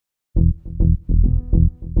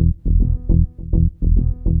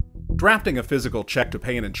Drafting a physical check to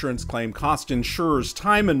pay an insurance claim costs insurers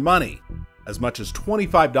time and money, as much as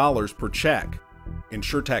 $25 per check.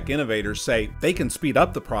 Insuretech innovators say they can speed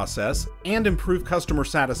up the process and improve customer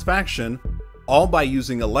satisfaction, all by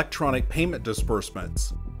using electronic payment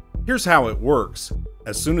disbursements. Here's how it works.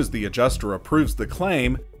 As soon as the adjuster approves the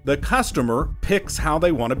claim, the customer picks how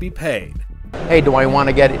they want to be paid. Hey, do I want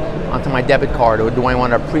to get it onto my debit card, or do I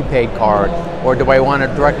want a prepaid card, or do I want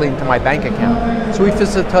it directly into my bank account? So we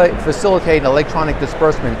facilitate electronic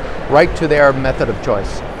disbursement right to their method of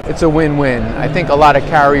choice. It's a win-win. I think a lot of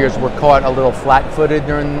carriers were caught a little flat-footed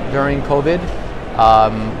during COVID,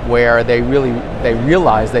 where they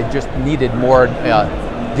realized they just needed more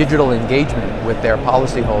digital engagement with their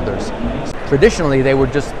policyholders. Traditionally, they were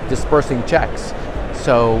just dispersing checks.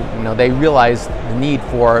 So, they realized the need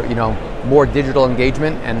for, more digital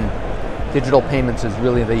engagement, and digital payments is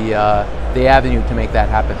really the avenue to make that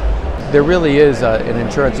happen. There really is an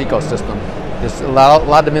insurance ecosystem. There's a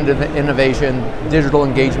lot of innovation, digital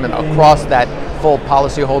engagement across that full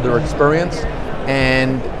policyholder experience,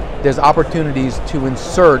 and there's opportunities to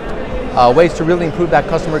insert ways to really improve that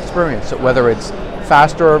customer experience. So whether it's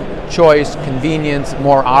faster choice, convenience,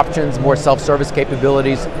 more options, more self-service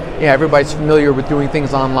capabilities. Yeah, everybody's familiar with doing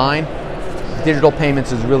things online. Digital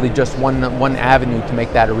payments is really just one avenue to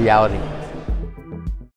make that a reality.